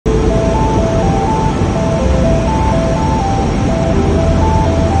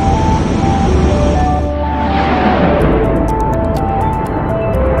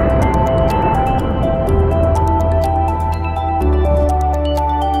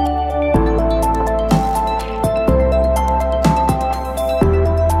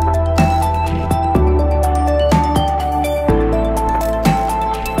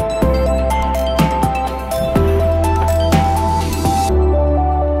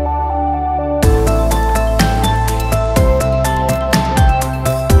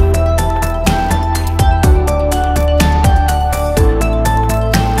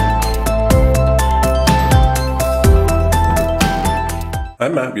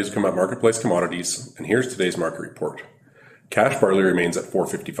Matt Buscom at Marketplace Commodities, and here's today's market report. Cash barley remains at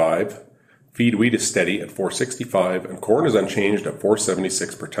 $4.55, feed wheat is steady at $4.65, and corn is unchanged at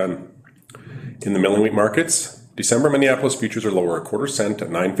 $4.76 per ton. In the milling wheat markets, December Minneapolis futures are lower a quarter cent at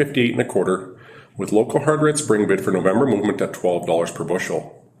 $9.58 and a quarter, with local hard red spring bid for November movement at $12 per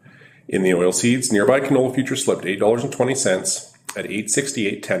bushel. In the oilseeds, nearby canola futures slipped $8.20 at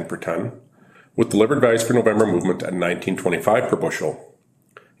 $8.68.10 per ton, with delivered values for November movement at $19.25 per bushel.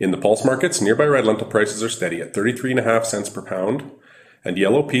 In the pulse markets, nearby red lentil prices are steady at 33.5 cents per pound, and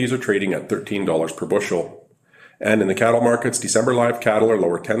yellow peas are trading at $13 per bushel. And in the cattle markets, December live cattle are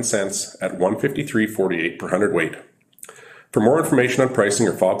lower 10 cents at $153.48 per hundredweight. For more information on pricing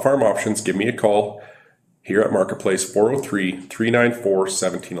or FOB farm options, give me a call here at Marketplace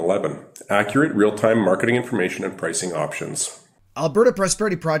 403-394-1711. Accurate real-time marketing information and pricing options. Alberta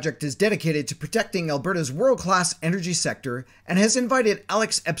Prosperity Project is dedicated to protecting Alberta's world-class energy sector and has invited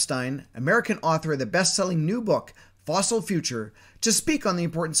Alex Epstein, American author of the best-selling new book, Fossil Future, to speak on the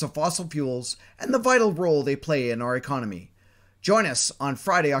importance of fossil fuels and the vital role they play in our economy. Join us on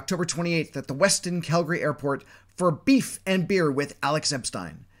Friday, October 28th at the Westin Calgary Airport for Beef and Beer with Alex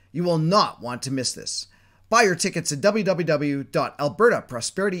Epstein. You will not want to miss this. Buy your tickets at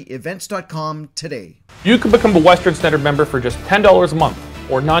www.albertaprosperityevents.com today. You can become a Western Standard member for just $10 a month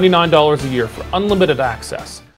or $99 a year for unlimited access.